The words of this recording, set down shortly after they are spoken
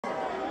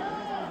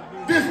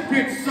This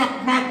bitch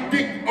sucked my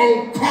dick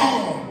on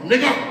call,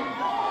 nigga.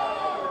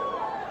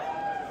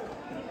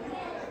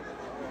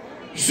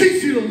 She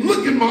should have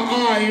looked in my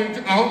eye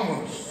and,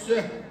 oh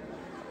shit.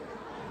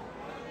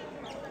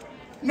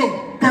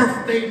 No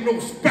birthday, no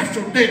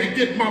special day to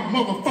get my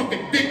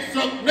motherfucking dick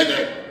sucked,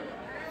 nigga.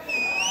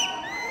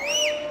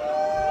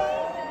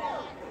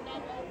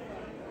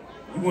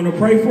 You wanna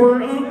pray for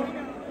her,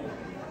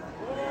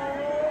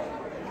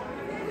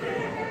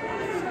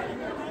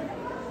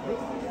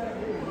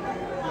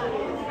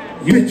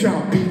 You bitch,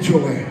 I'll beat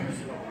your ass.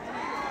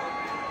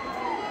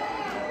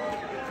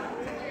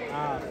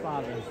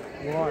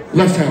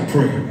 Let's have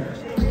prayer.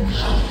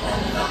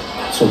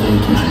 So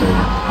thank you,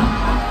 Lord.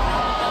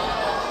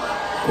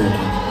 Thank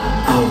you.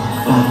 Our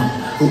Father,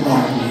 who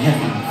art in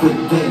heaven, quit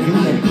gave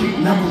me a big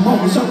number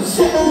moments on the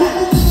set.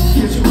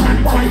 Get you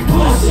right, white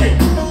bullshit.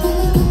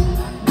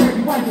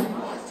 Dirty white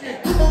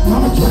bullshit.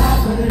 Mama tried,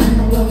 but it ain't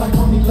no love like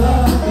only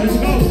love. Let's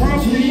go,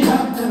 bro. G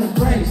up to the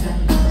grace.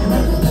 And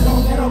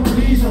let them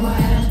please on my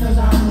ass, cause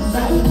I'm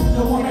sad.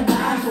 Don't wanna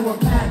die, so I'm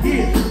back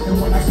here.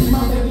 And when I see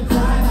my baby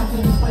crying, I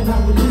can't explain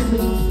how it is me.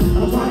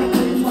 I'm trying to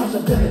take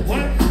responsibility.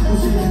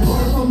 Was it in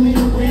order for me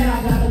to win?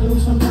 I gotta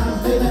lose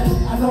sometimes, baby.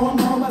 I know I'm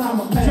wrong, but I'm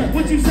a man.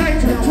 What you say?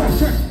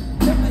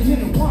 Never hit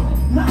a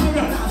woman.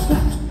 Nah,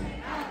 stop.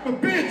 A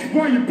bitch,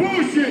 boy, you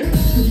bullshit.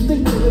 Cause you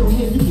think with a little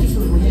head, you get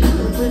your little head.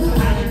 Little trick,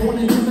 I ain't going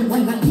in here, like, why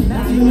not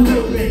even a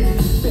little bit.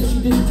 Bet she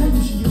didn't tell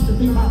you she used to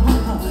be my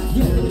heart.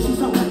 Yeah, nigga, she's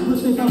so like,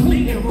 let's think I'm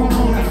me and wrong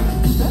on her.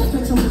 You better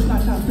take some of this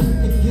lifetime,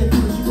 if you get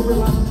through, she can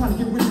realize I'm trying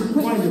to get rich and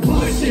quick. Why you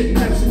bullshit,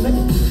 medicine,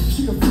 nigga?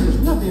 She can feel as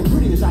nothing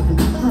pretty as I can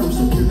be firm,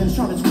 simpler than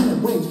Charlotte's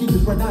winning waves. Give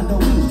us where I know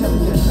he's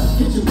telling you,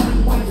 get your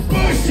money, why you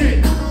bullshit,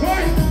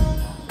 boy.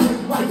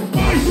 Why you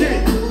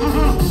bullshit?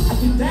 I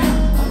get down,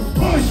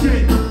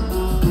 bullshit.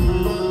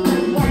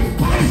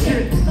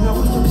 Now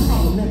what's the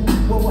problem,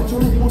 nigga? Well, what, your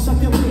nigga won't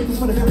suck your dick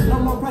for the very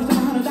low price of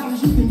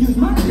 $100? You can use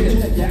my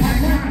bitch. If you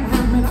act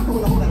now, man, I'm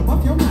going to hold that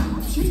above your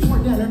mouth. She used to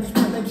work down every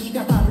spring, baby. She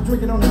got fired for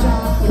drinking on the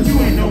job. But you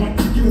ain't knowing.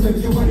 You and baby,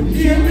 you're going to be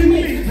killing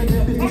me. Make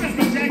that bitch Hold up,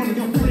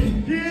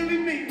 Jackson.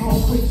 Killing me.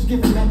 All quick,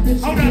 giving that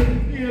bitch. Hold up.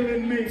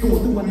 Killing me. Going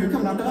through one ear,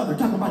 coming out the other,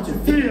 talking about your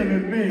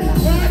killing me. What?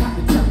 I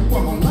can tell you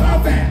where my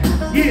love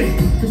at.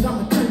 Yeah. Cause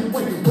I'ma tell you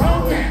where you're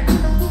wrong at.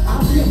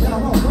 I'll be a man,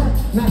 I'm wrong, bro.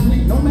 Not me,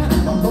 no matter.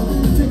 I'm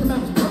looking to take a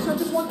man. I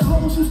just want the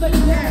hoes who stay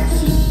down.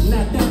 Shit,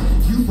 not that.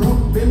 You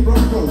broke, been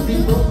broke, don't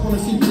be broke. Wanna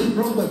see me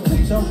broke, but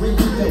please don't really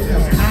go.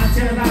 I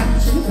tell you.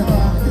 Sit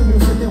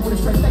there with a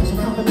straight face and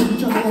compliment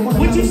each other.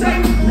 What you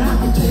say? Now I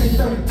can tell you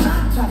 30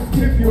 times. Try to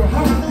give you a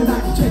hoe. And I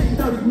can tell you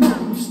 30 more.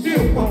 You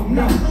still won't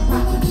know.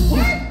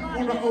 What?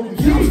 Wanna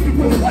overuse the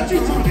pussy. What you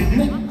trying to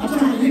do? I'm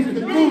trying to hit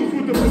the groove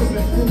with the pussy.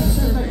 When the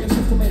survey is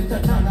estimated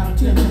that 9 out of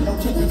 10 men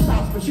don't check their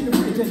spouse, but she can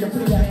really tell you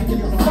pretty ass to give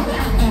you a fuck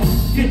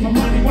out. Get my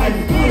money while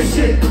you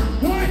bullshit.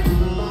 What?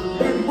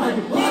 Dirty white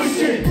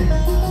Bullshit.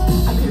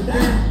 I get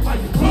down While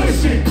you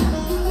bullshit.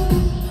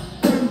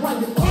 dirty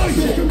white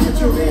bullshit. You get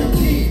your damn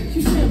kid.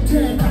 She's still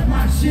tearing up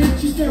my shit.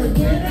 She's staring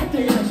dead at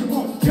their ass. You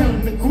won't tell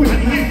them to quit.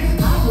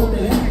 I want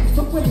their ass.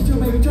 So wait until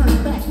baby turn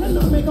it back. Let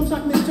little man come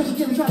suck me, just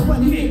again and try to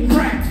run his hit and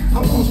crack. I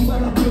want you,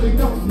 but I really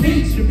don't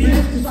need you,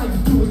 bitch. Cause all you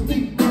do is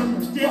think,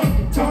 still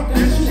talk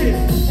that shit.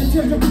 And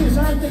tell your kids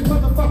I ain't they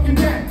motherfucking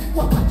that.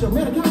 What about your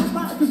medical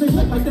spot? Cause they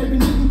look like they've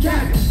been eating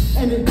cabbage.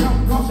 And it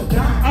don't cost a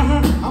dime.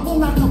 I won't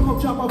knock no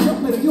coke chop off your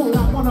plate if you don't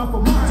knock one off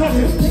of mine.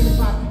 Niggas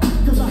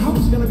poppin', cause I hope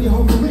it's gonna be a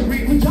home for me.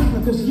 We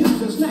jockin' cause he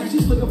using snacks,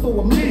 he's looking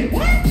for a man.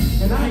 What?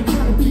 And I ain't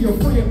trying to be your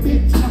friend,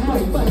 bitch.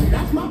 But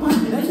that's my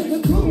pocket, that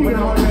nigga cool and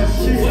all that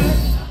shit.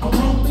 I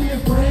won't be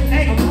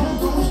afraid, I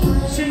won't go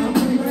straight. I'm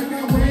gonna make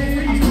my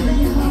way, I'm gonna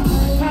get my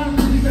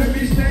way. You let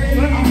me stay,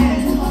 I'm on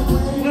to my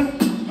way.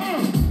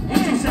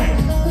 What you say?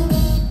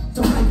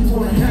 So how you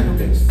wanna handle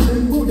this?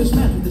 Then we'll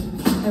dismantle this,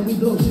 and we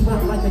blow you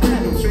out like a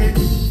candle.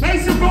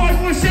 Make some noise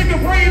for Suga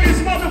bringing this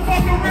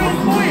motherfucker real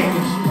quick.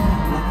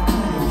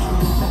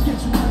 I get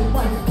you out of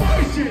white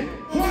Bullshit.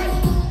 What?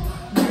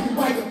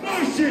 white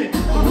Bullshit.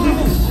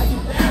 I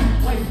get down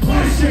white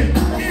Bullshit.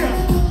 Yeah.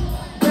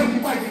 dirty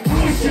white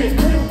bullshit.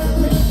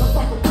 The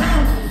fuck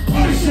around.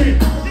 Bullshit.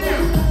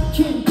 Yeah.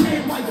 King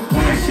white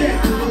Bullshit.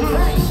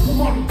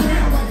 Come on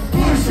down white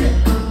Bullshit.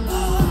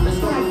 Let's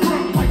start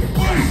from white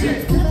Bullshit.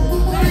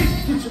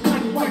 Get your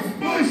money white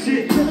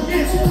Bullshit.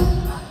 Yeah.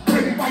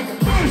 dirty white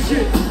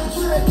Bullshit.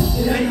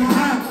 It ain't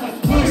high.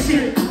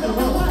 Bullshit.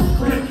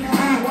 Break your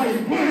eye while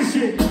you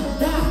bullshit.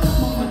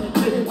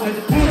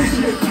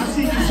 Bullshit. I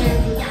see you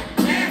saying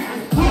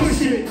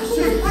Bullshit.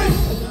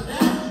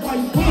 Why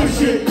you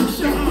bullshit?